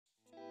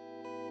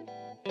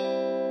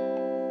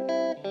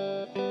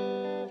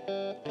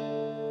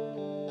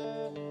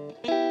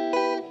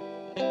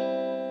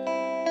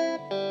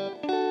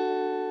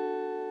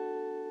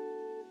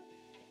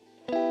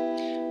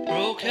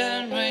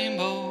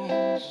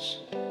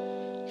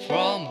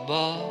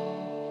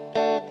above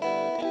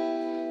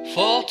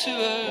fall to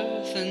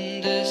earth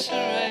in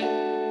disarray.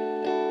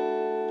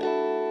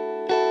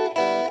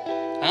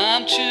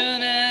 I'm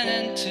tuning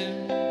into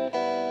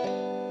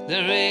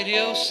the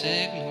radio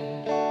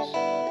signals,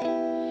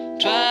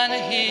 trying to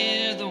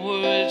hear the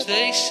words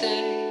they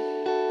say.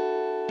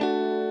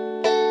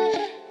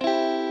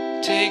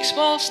 Take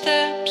small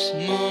steps,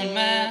 moon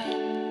man,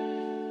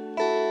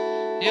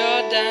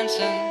 you're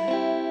dancing,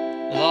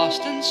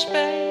 lost in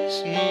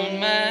space, moon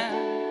man.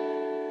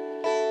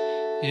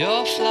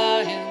 You're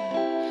flying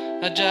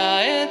a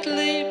giant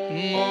leap,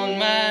 moon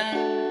man,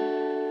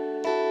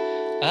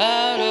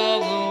 out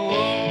of the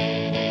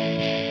world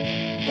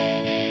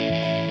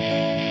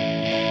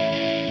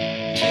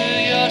to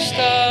your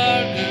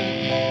star girl.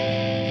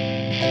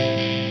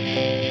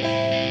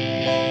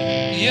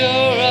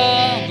 You're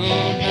a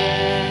moon man.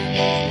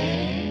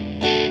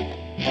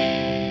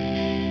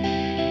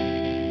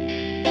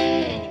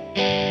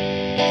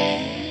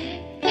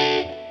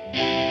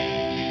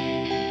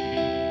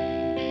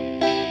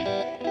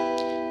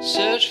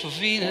 Search for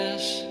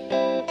Venus,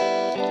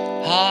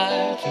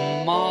 hide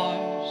from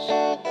Mars.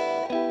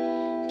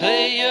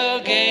 Play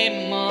your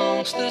game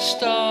amongst the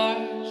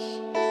stars.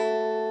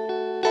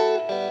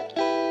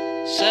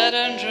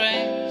 Saturn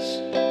drains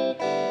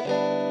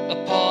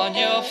upon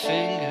your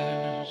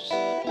fingers,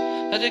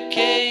 a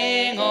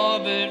decaying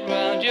orbit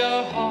round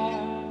your heart.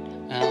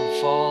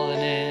 I'm falling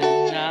in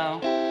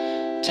now.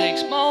 Take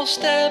small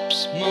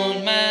steps,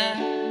 moon man.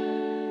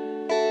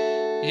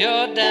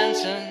 You're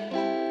dancing,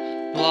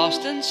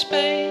 lost in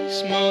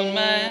space, moon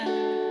man.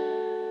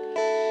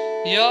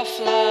 You're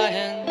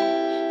flying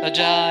a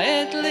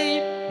giant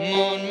leap,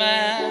 moon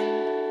man,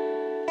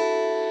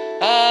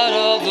 out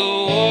of the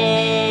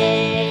world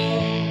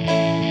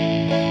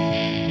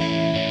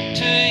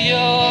to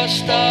your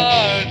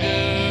star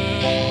girl.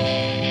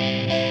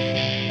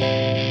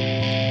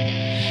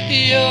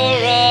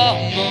 You're a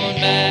moon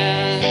man.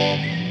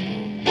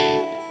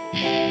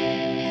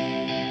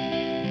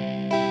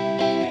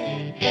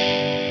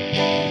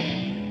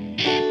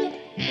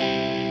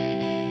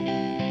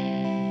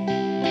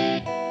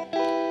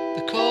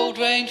 Cold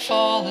rain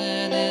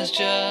falling is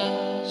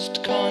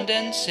just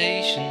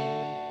condensation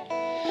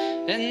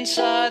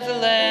inside the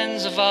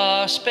lens of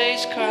our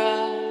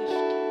spacecraft.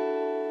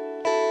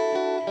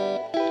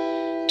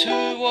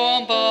 Two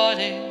warm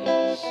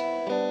bodies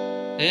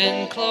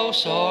in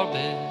close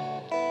orbit,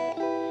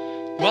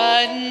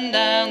 riding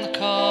down the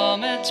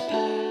comet's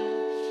path.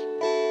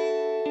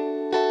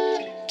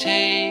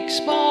 Take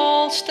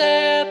small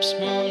steps,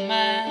 moon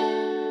man.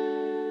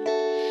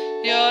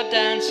 You're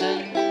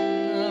dancing,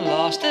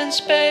 lost in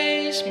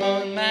space,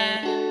 moon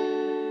man.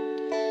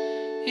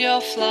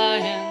 You're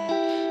flying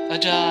a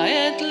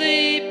giant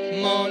leap,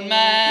 moon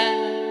man.